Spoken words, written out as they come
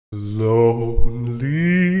Lonely,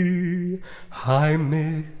 I'm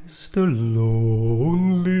Mr.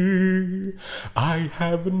 Lonely, I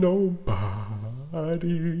have nobody,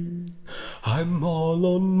 I'm all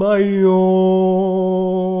on my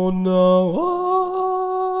own now.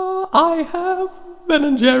 I have Ben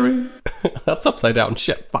and Jerry. That's upside down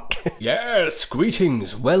shit, fuck. Yes,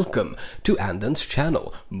 greetings, welcome to Anden's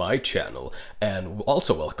channel, my channel, and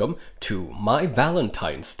also welcome to my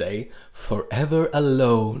Valentine's Day Forever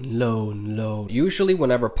Alone, lone. Usually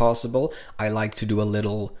whenever possible, I like to do a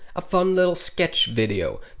fun little sketch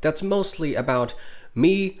video that's mostly about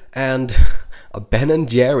me and Ben and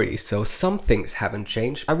Jerry, so some things haven't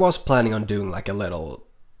changed. I was planning on doing like a little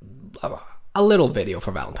video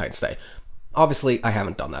for Valentine's Day. Obviously, I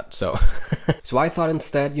haven't done that, so so I thought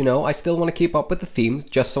instead, you know, I still want to keep up with the theme,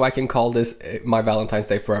 just so I can call this my Valentine's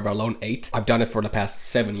Day Forever Alone 8. I've done it for the past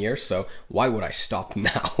 7 years, so why would I stop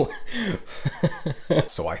now?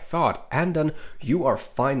 So I thought, Anden, you are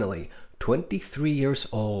finally 23 years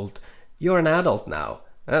old. You're an adult now.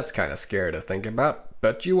 That's kind of scary to think about,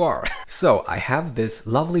 but you are. So I have this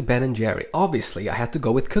lovely Ben and Jerry. Obviously, I had to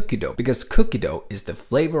go with cookie dough, because cookie dough is the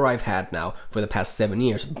flavor I've had now for the past 7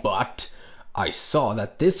 years, but I saw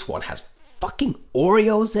that this one has fucking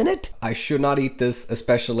Oreos in it. I should not eat this,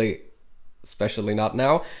 especially not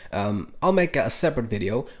now. I'll make a separate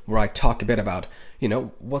video where I talk a bit about, you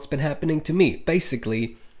know, what's been happening to me.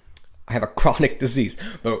 Basically, I have a chronic disease,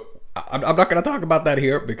 but I'm not gonna talk about that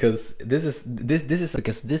here because this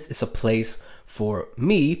is a place for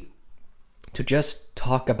me to just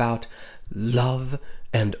talk about love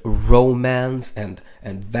and romance and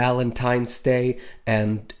Valentine's Day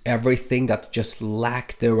and everything that's just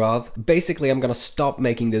lack thereof. Basically, I'm gonna stop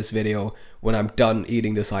making this video when I'm done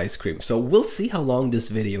eating this ice cream. So we'll see how long this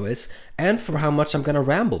video is and for how much I'm gonna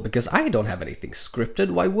ramble, because I don't have anything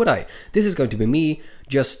scripted. Why would I? This is going to be me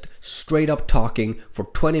just straight up talking for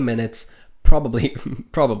 20 minutes. Probably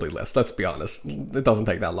less, let's be honest. It doesn't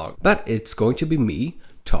take that long. But it's going to be me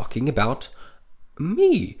talking about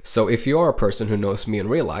me. So if you're a person who knows me in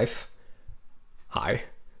real life, hi,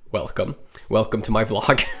 welcome to my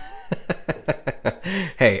vlog.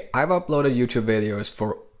 Hey, I've uploaded YouTube videos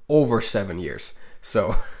for over 7 years,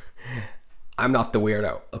 so I'm not the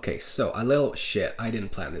weirdo. Okay, so a little shit, I didn't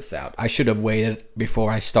plan this out. I should have waited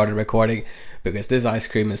before I started recording, because this ice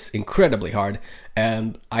cream is incredibly hard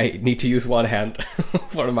and I need to use one hand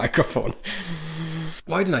for the microphone.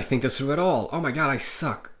 Why didn't I think this through at all? Oh my god, I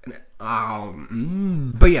suck.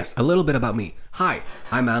 But yes, a little bit about me. Hi,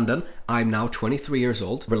 I'm Anden. I'm now 23 years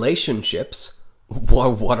old. Relationships?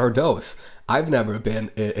 What are those? I've never been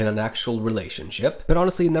in an actual relationship, but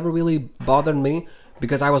honestly, it never really bothered me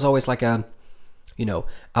because I was always like I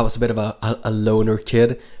was a bit of a loner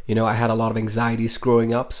kid. You know, I had a lot of anxieties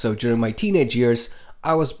growing up, so during my teenage years,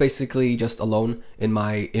 I was basically just alone in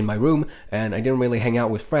my room, and I didn't really hang out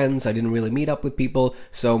with friends. I didn't really meet up with people,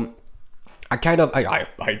 so I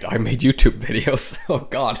made YouTube videos. Oh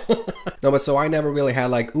god. No, but so I never really had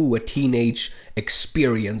like, a teenage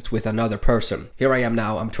experience with another person. Here I am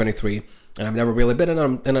now, I'm 23, and I've never really been in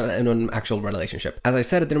an actual relationship. As I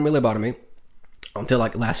said, it didn't really bother me until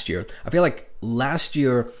like last year. I feel like last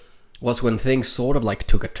year was when things sort of like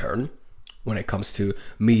took a turn when it comes to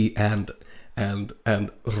me and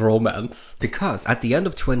romance. Because at the end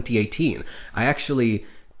of 2018, I actually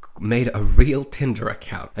made a real Tinder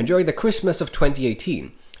account. And during the Christmas of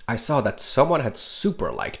 2018, I saw that someone had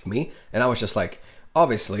super liked me, and I was just like,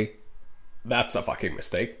 obviously, that's a fucking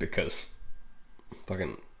mistake, because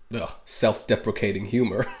fucking self-deprecating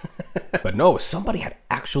humor. But no, somebody had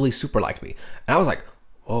actually super liked me, and I was like,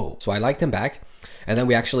 whoa. So I liked him back, and then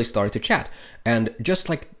we actually started to chat. And just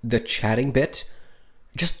like the chatting bit,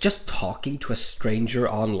 just talking to a stranger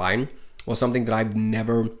online was something that I've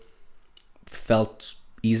never felt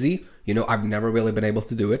easy. You know, I've never really been able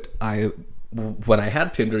to do it. When I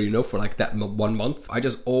had Tinder, you know, for like that 1 month, I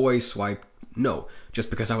just always swiped no,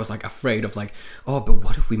 just because I was like afraid of like, oh, but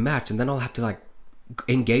what if we match and then I'll have to like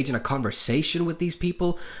engage in a conversation with these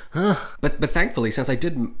people? But thankfully, since I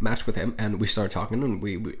did match with him and we started talking and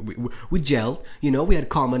we gelled, you know, we had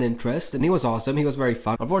common interest, and he was awesome. He was very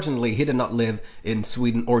fun. Unfortunately, he did not live in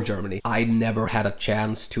Sweden or Germany. I never had a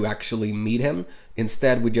chance to actually meet him.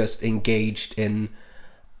 Instead, we just engaged in,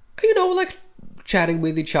 you know, like chatting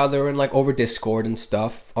with each other and like over Discord and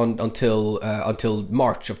stuff until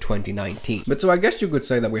March of 2019. But so I guess you could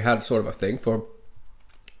say that we had sort of a thing for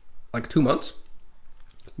like 2 months,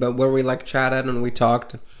 but where we like chatted and we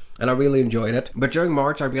talked, and I really enjoyed it. But during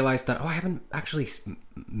March, I realized that, I haven't actually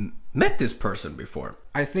met this person before.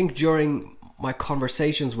 I think during my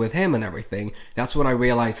conversations with him and everything, that's when I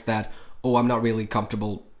realized that, I'm not really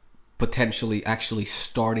comfortable potentially actually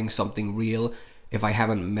starting something real if I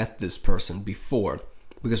haven't met this person before.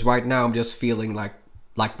 Because right now I'm just feeling like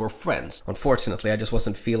we're friends. Unfortunately, I just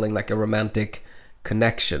wasn't feeling like a romantic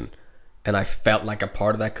connection. And I felt like a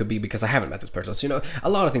part of that could be because I haven't met this person. So, you know, a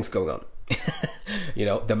lot of things going on. You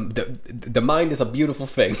know, the mind is a beautiful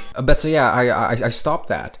thing. But so yeah, I stopped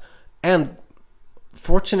that. And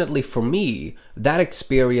fortunately for me, that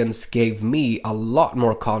experience gave me a lot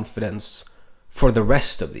more confidence for the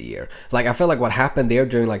rest of the year. Like, I felt like what happened there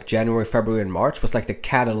during like January, February, and March was like the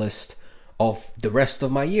catalyst of the rest of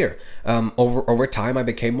my year. Over time, I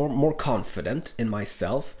became more confident in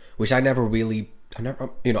myself, which I never, you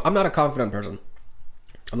know, I'm not a confident person.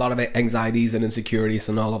 A lot of anxieties and insecurities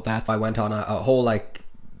and all of that. I went on a whole like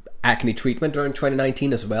acne treatment during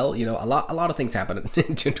 2019 as well. You know, a lot of things happened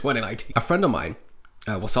in 2019. A friend of mine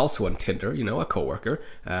was also on Tinder, you know, a coworker,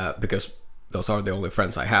 because those are the only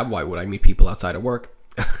friends I have. Why would I meet people outside of work?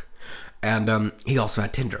 And he also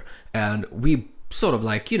had Tinder, and we sort of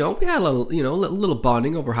like, you know, we had a little, you know, little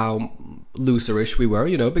bonding over how loserish we were,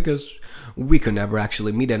 you know, because we could never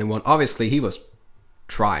actually meet anyone. Obviously, he was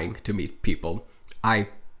trying to meet people. I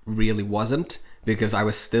really wasn't, because I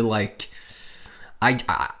was still like,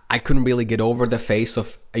 I couldn't really get over the phase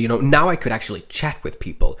of, you know, now I could actually chat with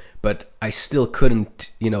people, but I still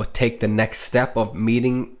couldn't, you know, take the next step of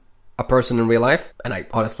meeting a person in real life. And I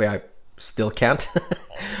still can't.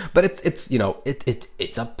 But it's you know,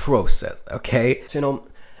 it's a process, okay? So, you know,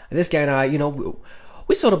 this guy and I, you know,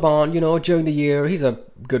 we sort of bond, you know, during the year. He's a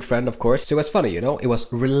good friend, of course. So it's funny, you know, it was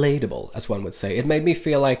relatable, as one would say. It made me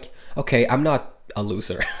feel like, okay, I'm not a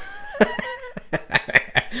loser.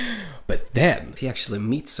 But then he actually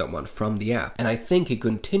meets someone from the app, and I think he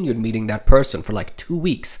continued meeting that person for like 2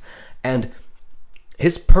 weeks, and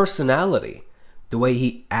his personality, the way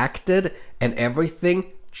he acted and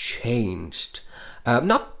everything changed.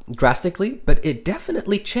 Not drastically, but it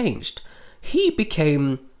definitely changed. He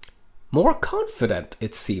became more confident,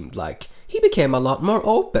 it seemed like. He became a lot more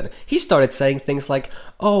open. He started saying things like,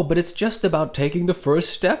 oh, but it's just about taking the first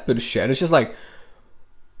step and shit. It's just like,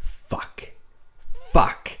 fuck.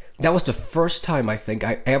 That was the first time I think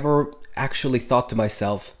I ever actually thought to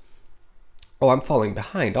myself, oh, I'm falling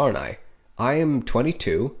behind, aren't I? I am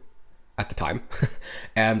 22 at the time.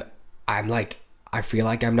 And I'm like, I feel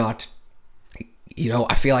like I'm not, you know,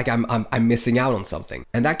 I feel like I'm missing out on something.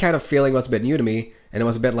 And that kind of feeling was a bit new to me. And it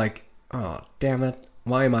was a bit like, oh, damn it.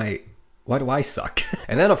 Why do I suck?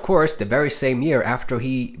 And then, of course, the very same year after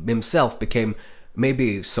he himself became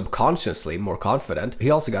maybe subconsciously more confident,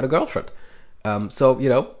 he also got a girlfriend. So, you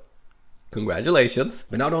know, congratulations.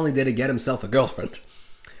 But not only did he get himself a girlfriend,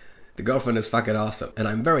 the girlfriend is fucking awesome. And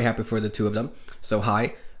I'm very happy for the two of them. So,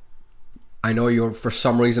 hi. I know you're for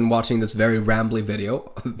some reason watching this very rambly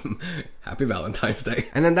video. Happy Valentine's Day.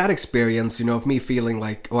 And then that experience, you know, of me feeling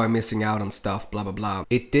like, oh, I'm missing out on stuff, blah, blah, blah.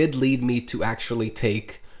 It did lead me to actually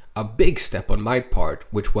take a big step on my part,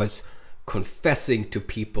 which was confessing to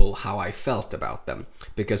people how I felt about them.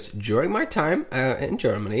 Because during my time in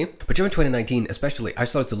Germany, but during 2019 especially, I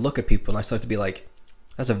started to look at people and I started to be like,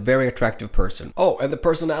 that's a very attractive person. Oh, and the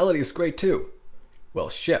personality is great too. Well,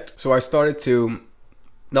 shit. So I started to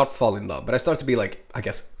not fall in love, but I started to be like, I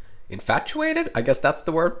guess, infatuated? I guess that's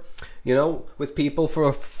the word, you know, with people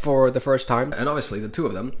for the first time. And obviously the two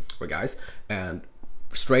of them were guys and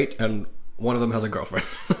straight, and one of them has a girlfriend.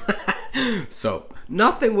 So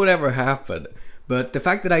nothing would ever happen. But the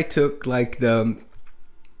fact that I took like the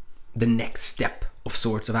next step of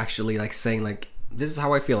sorts of actually like saying like, this is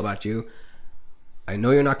how I feel about you. I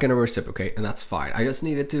know you're not going to reciprocate, and that's fine. I just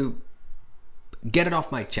needed to get it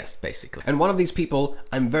off my chest, basically. And one of these people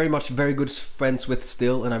I'm very good friends with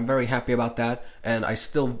still, and I'm very happy about that. And I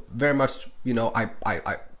still very much, you know,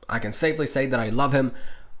 I can safely say that I love him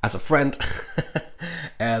as a friend.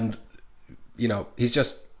 And, you know, he's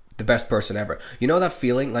just the best person ever. You know that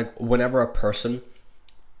feeling, like whenever a person,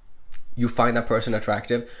 you find that person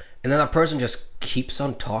attractive, and then that person just keeps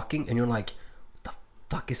on talking, and you're like,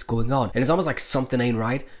 fuck is going on? And it's almost like something ain't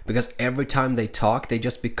right, because every time they talk they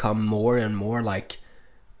just become more and more like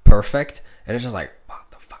perfect, and it's just like, what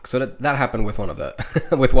the fuck? So that happened with one of the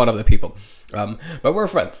with one of the people, but we're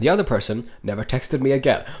friends. The other person never texted me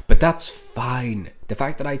again, but that's fine. The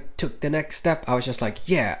fact that I took the next step, I was just like,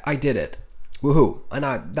 yeah, I did it, woohoo. And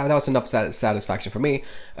that was enough satisfaction for me.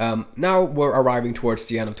 Now we're arriving towards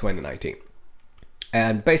the end of 2019,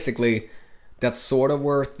 and basically that's sort of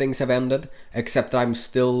where things have ended, except that I'm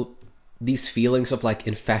still, these feelings of like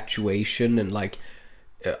infatuation and like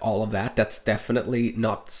all of that, that's definitely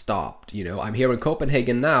not stopped. You know, I'm here in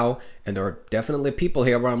Copenhagen now, and there are definitely people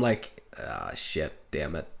here where I'm like, ah, shit,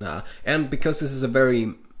 damn it. And because this is a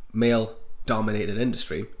very male-dominated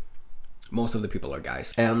industry, most of the people are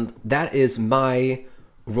guys. And that is my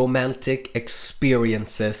romantic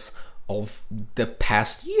experiences of the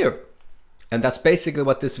past year. And that's basically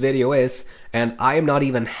what this video is. And I am not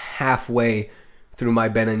even halfway through my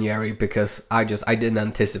Ben & Jerry because I didn't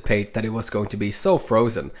anticipate that it was going to be so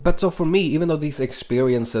frozen. But so for me, even though these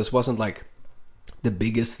experiences wasn't like the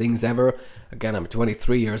biggest things ever, again, I'm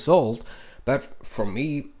 23 years old, but for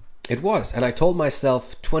me, it was. And I told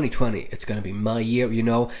myself, 2020, it's gonna be my year, you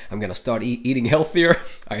know, I'm gonna start eating healthier.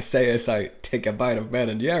 I say as I take a bite of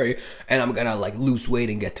Ben & Jerry, and I'm gonna like lose weight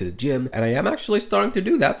and get to the gym. And I am actually starting to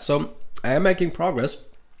do that, so I am making progress.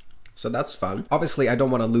 So that's fun. Obviously, I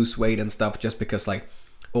don't want to lose weight and stuff just because like,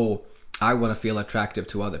 oh, I want to feel attractive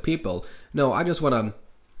to other people. No, I just want to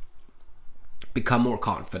become more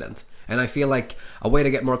confident. And I feel like a way to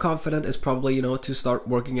get more confident is probably, you know, to start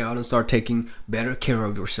working out and start taking better care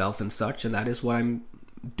of yourself and such. And that is what I'm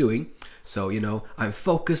doing. So, you know, I'm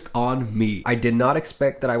focused on me. I did not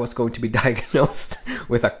expect that I was going to be diagnosed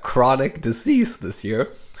with a chronic disease this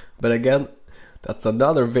year. But again, that's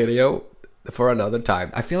another video for another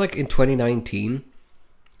time. I feel like in 2019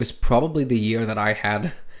 is probably the year that I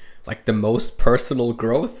had like the most personal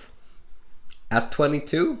growth. At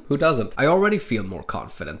 22, who doesn't? I already feel more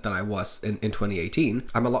confident than I was in 2018.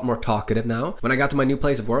 I'm a lot more talkative now. When I got to my new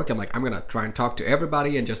place of work, I'm like, I'm gonna try and talk to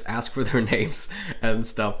everybody and just ask for their names and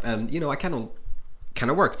stuff. And you know, I kind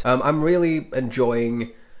of worked. I'm really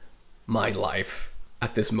enjoying my life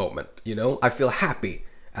at this moment. You know, I feel happy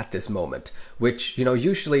at this moment, which, you know,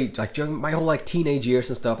 usually like during my whole like teenage years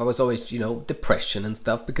and stuff, I was always, you know, depression and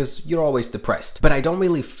stuff because you're always depressed. But I don't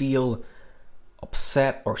really feel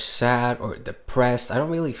upset or sad or depressed. I don't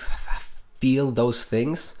really feel those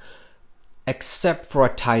things, except for a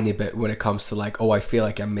tiny bit when it comes to like, oh, I feel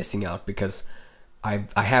like I'm missing out because I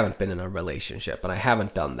haven't been in a relationship and I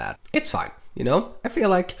haven't done that. It's fine. You know, I feel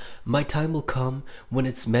like my time will come when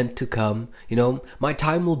it's meant to come. You know, my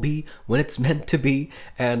time will be when it's meant to be.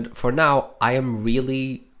 And for now, I am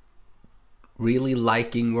really, really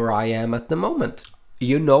liking where I am at the moment.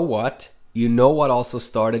 You know what? You know what also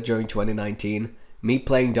started during 2019? Me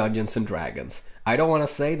playing Dungeons and Dragons. I don't want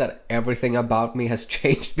to say that everything about me has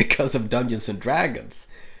changed because of Dungeons and Dragons.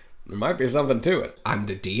 There might be something to it. I'm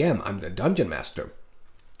the DM. I'm the Dungeon Master.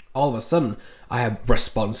 All of a sudden, I have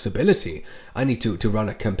responsibility. I need to run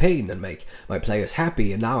a campaign and make my players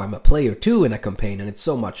happy, and now I'm a player too in a campaign, and it's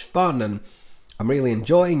so much fun, and I'm really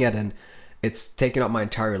enjoying it, and it's taken up my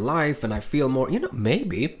entire life, and I feel more, you know,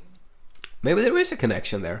 maybe there is a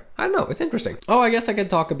connection there. I don't know, it's interesting. Oh, I guess I can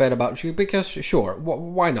talk a bit about you, because sure,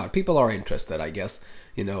 why not? People are interested, I guess,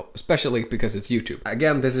 you know, especially because it's YouTube.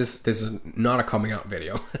 Again, this is not a coming out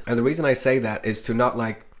video, and the reason I say that is to not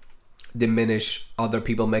like diminish other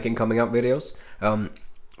people making coming out videos.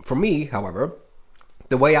 For me, however,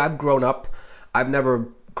 the way I've grown up, I've never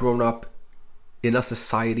grown up in a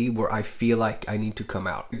society where I feel like I need to come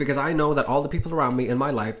out. Because I know that all the people around me in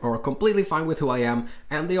my life are completely fine with who I am,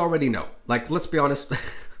 and they already know. Like, let's be honest,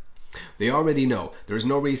 they already know. There's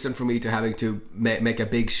no reason for me to having to make a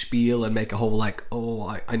big spiel and make a whole like,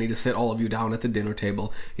 oh, I need to sit all of you down at the dinner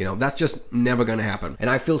table. You know, that's just never gonna happen. And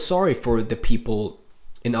I feel sorry for the people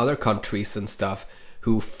in other countries and stuff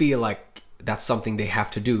who feel like that's something they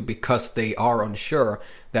have to do because they are unsure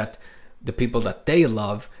that the people that they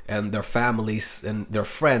love and their families and their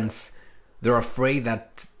friends, they're afraid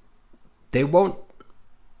that they won't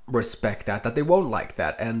respect that they won't like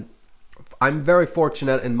that. And I'm very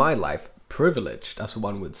fortunate in my life, privileged as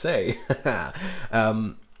one would say, that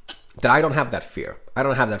I don't have that fear. I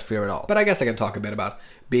don't have that fear at all. But I guess I can talk a bit about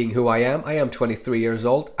being who I am. I am 23 years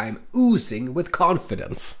old. I'm oozing with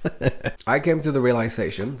confidence. I came to the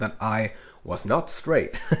realization that I was not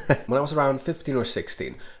straight when I was around 15 or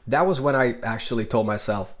 16. That was when I actually told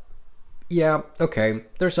myself, yeah, okay,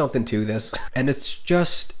 there's something to this. And it's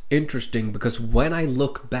just interesting because when I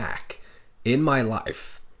look back in my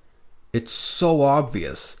life, it's so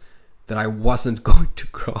obvious that I wasn't going to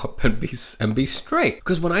grow up and be straight.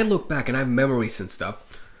 Because when I look back and I have memories and stuff,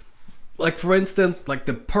 like for instance, like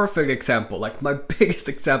the perfect example, like my biggest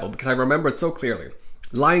example, because I remember it so clearly.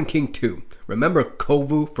 Lion King 2. Remember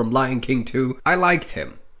Kovu from Lion King 2? I liked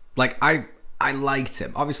him. Like, I liked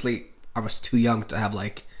him. Obviously, I was too young to have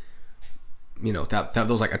like, you know, to have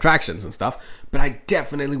those like attractions and stuff. But I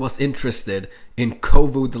definitely was interested in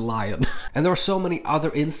Kovu the lion. And there were so many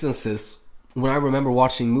other instances when I remember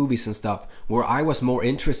watching movies and stuff where I was more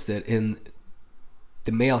interested in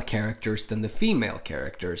the male characters than the female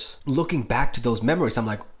characters. Looking back to those memories, I'm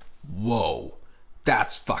like, whoa,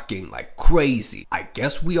 that's fucking like crazy. I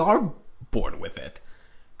guess we are born with it.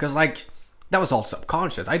 Because like, that was all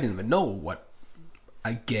subconscious. I didn't even know what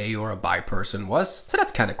a gay or a bi person was. So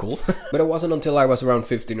that's kind of cool. But it wasn't until I was around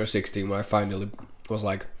 15 or 16 when I finally was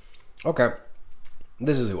like, okay,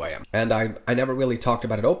 this is who I am. And I never really talked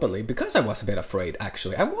about it openly because I was a bit afraid,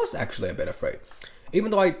 actually. I was actually a bit afraid.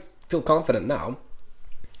 Even though I feel confident now,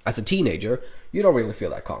 as a teenager, you don't really feel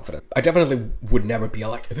that confident. I definitely would never be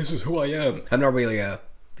like, this is who I am. I'm not really a,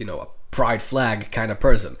 you know, a pride flag kind of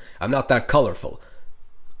person. I'm not that colorful,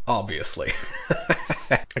 obviously.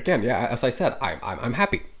 Again, yeah, as I said, I'm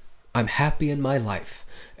happy. I'm happy in my life,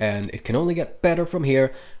 and it can only get better from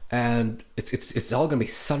here. And it's all gonna be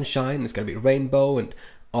sunshine. It's gonna be rainbow and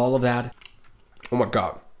all of that. Oh my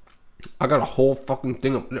god, I got a whole fucking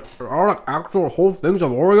thing of actual whole things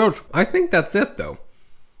of Oreos. I think that's it though.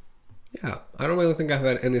 Yeah, I don't really think I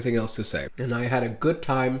had anything else to say. And I had a good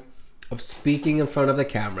time of speaking in front of the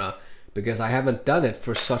camera because I haven't done it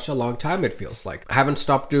for such a long time, it feels like. I haven't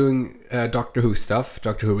stopped doing Doctor Who stuff,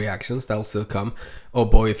 Doctor Who reactions, that'll still come. Oh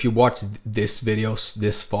boy, if you watch this video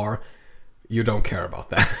this far, you don't care about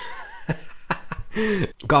that.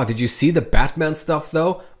 God, did you see the Batman stuff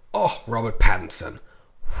though? Oh, Robert Pattinson.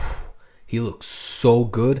 He looks so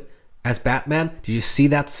good as Batman. Did you see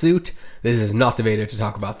that suit? This is not the video to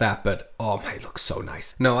talk about that, but oh my, it looks so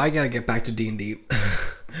nice. No, I gotta get back to D&D.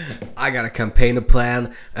 I got a campaign to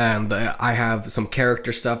plan, and I have some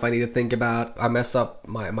character stuff I need to think about. I messed up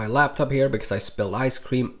my laptop here because I spilled ice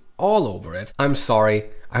cream all over it. I'm sorry.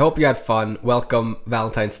 I hope you had fun. Welcome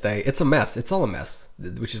Valentine's Day. It's a mess. It's all a mess.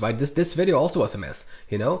 Which is why this video also was a mess,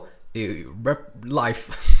 you know?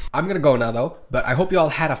 Life. I'm gonna go now though, but I hope you all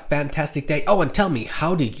had a fantastic day. Oh, and tell me,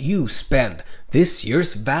 how did you spend this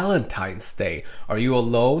year's Valentine's Day? Are you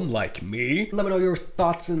alone like me? Let me know your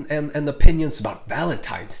thoughts and opinions about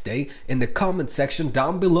Valentine's Day in the comment section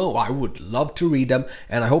down below. I would love to read them,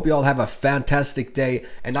 and I hope you all have a fantastic day,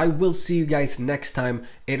 and I will see you guys next time.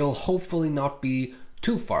 It'll hopefully not be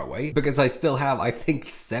too far away because I still have, I think,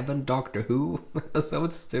 7 Doctor Who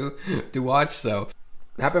episodes to watch, so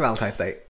happy Valentine's Day.